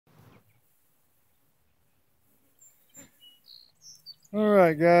All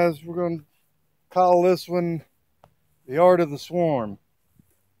right, guys, we're going to call this one the art of the swarm.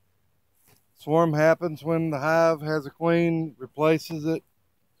 Swarm happens when the hive has a queen, replaces it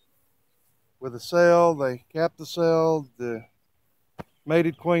with a cell. They cap the cell, the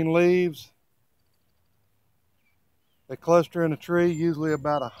mated queen leaves. They cluster in a tree, usually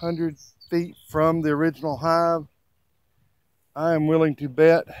about 100 feet from the original hive. I am willing to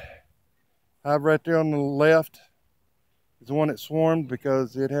bet hive right there on the left is the one that swarmed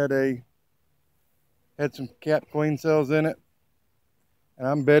because it had some capped queen cells in it. And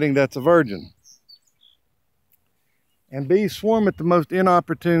I'm betting that's a virgin. And bees swarm at the most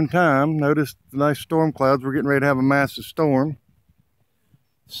inopportune time. Notice the nice storm clouds. We're getting ready to have a massive storm.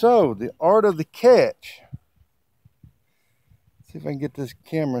 So, the art of the catch. See if I can get this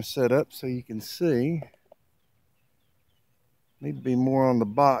camera set up so you can see. Need to be more on the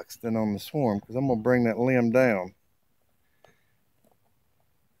box than on the swarm because I'm going to bring that limb down.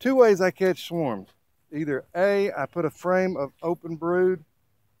 Two ways I catch swarms. Either A, I put a frame of open brood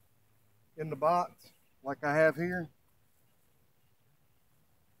in the box like I have here.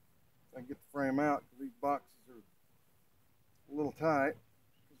 I can get the frame out because these boxes are a little tight.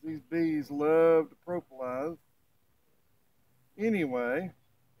 These bees love to propolize. Anyway,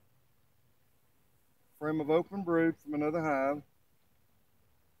 frame of open brood from another hive.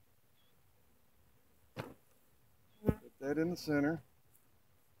 Put that in the center.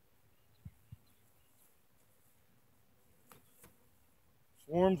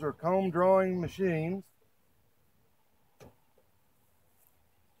 Swarms are comb drawing machines.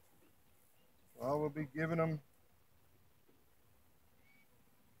 So I will be giving them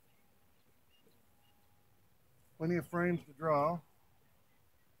plenty of frames to draw.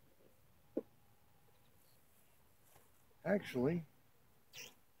 Actually,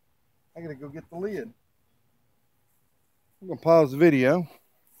 I gotta go get the lid. I'm gonna pause the video.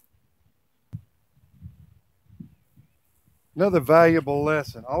 Another valuable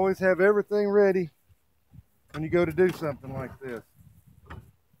lesson. Always have everything ready when you go to do something like this.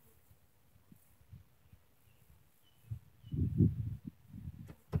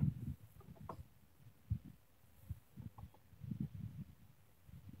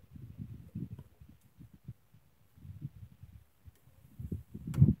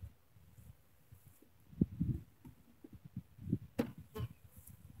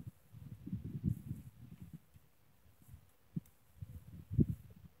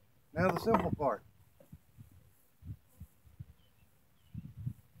 Now the simple part.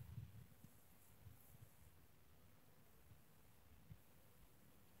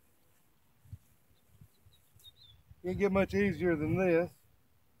 Can't get much easier than this.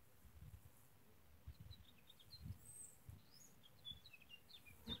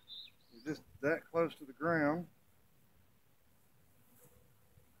 You're just that close to the ground.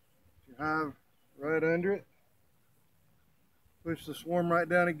 You hive right under it. Push the swarm right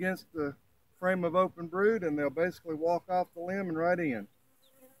down against the frame of open brood and they'll basically walk off the limb and right in.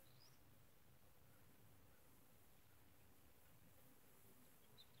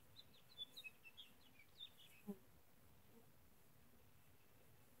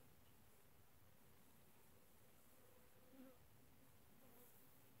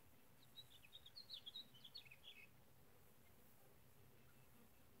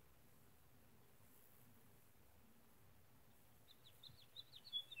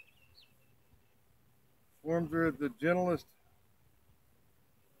 Swarms are the gentlest,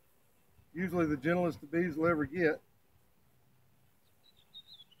 usually the gentlest the bees will ever get.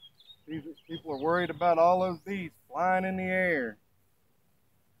 People are worried about all those bees flying in the air.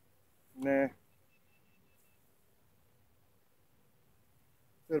 Nah.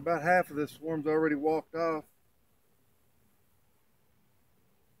 Said about half of this swarm's already walked off.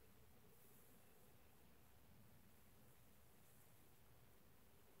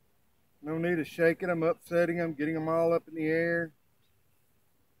 No need of shaking them, upsetting them, getting them all up in the air.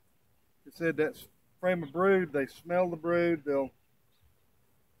 It said that frame of brood, they smell the brood, they'll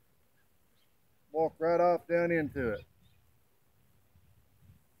walk right off down into it.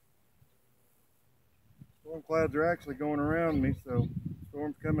 Storm clouds are actually going around me, so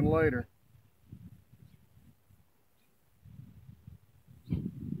storm's coming later.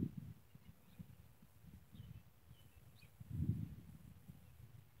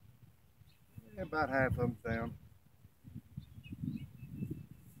 About half of them down.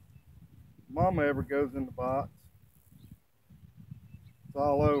 Mama ever goes in the box, it's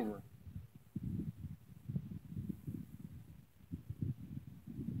all over.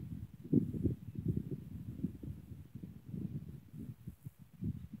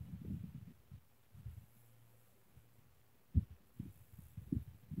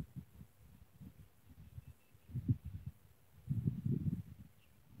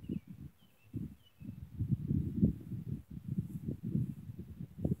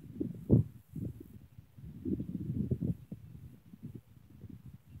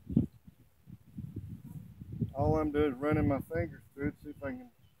 I'm doing is running my fingers through it, see if I can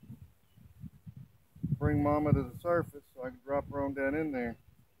bring Mama to the surface so I can drop her on down in there.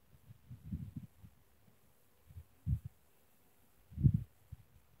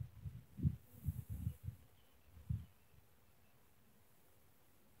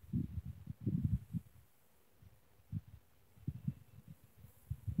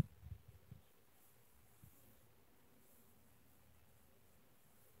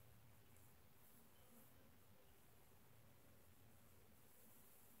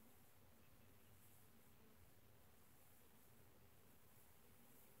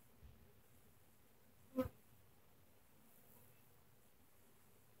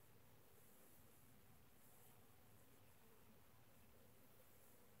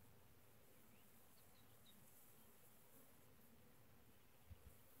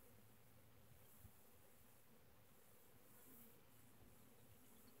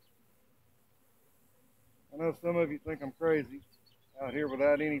 I know some of you think I'm crazy out here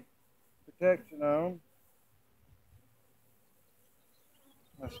without any protection on.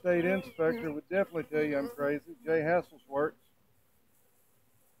 My state inspector would definitely tell you I'm crazy. Jay Hasselschwartz.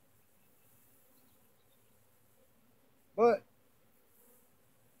 But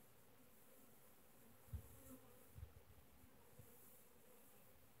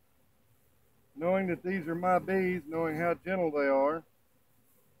knowing that these are my bees, knowing how gentle they are,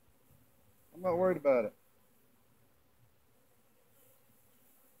 I'm not worried about it.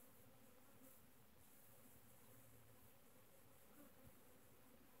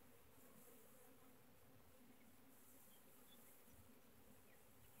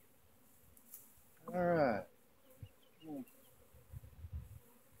 All right.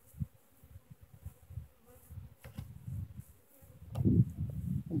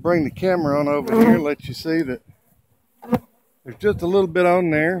 I'll bring the camera on over here and let you see that there's just a little bit on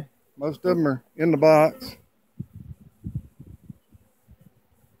there. Most of them are in the box.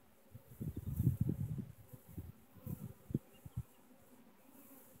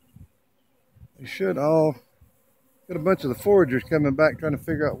 They should all get a bunch of the foragers coming back trying to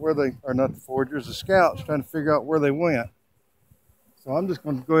figure out where they, or not the foragers, the scouts trying to figure out where they went. So I'm just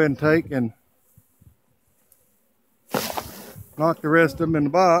going to go ahead and take and knock the rest of them in the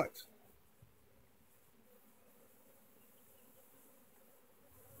box.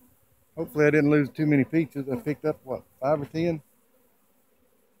 Hopefully I didn't lose too many peaches. I picked up, what, 5 or 10?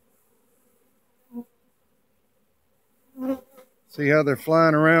 See how they're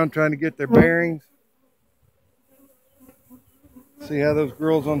flying around trying to get their bearings? See how those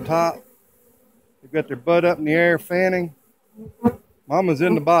girls on top, they've got their butt up in the air fanning. Mama's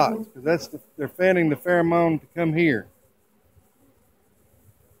in the box because they're fanning the pheromone to come here.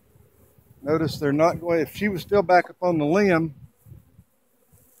 Notice they're not going, if she was still back up on the limb,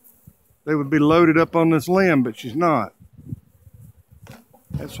 they would be loaded up on this limb, but she's not.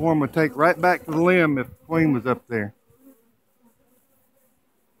 That swarm would take right back to the limb if the queen was up there.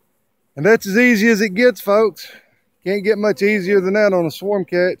 And that's as easy as it gets, folks. Can't get much easier than that on a swarm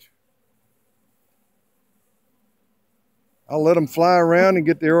catch. I'll let them fly around and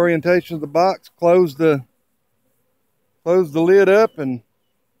get the orientation of the box, close the lid up, and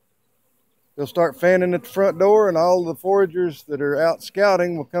they'll start fanning at the front door, and all the foragers that are out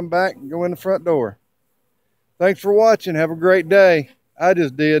scouting will come back and go in the front door. Thanks for watching. Have a great day. I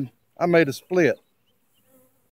just did. I made a split.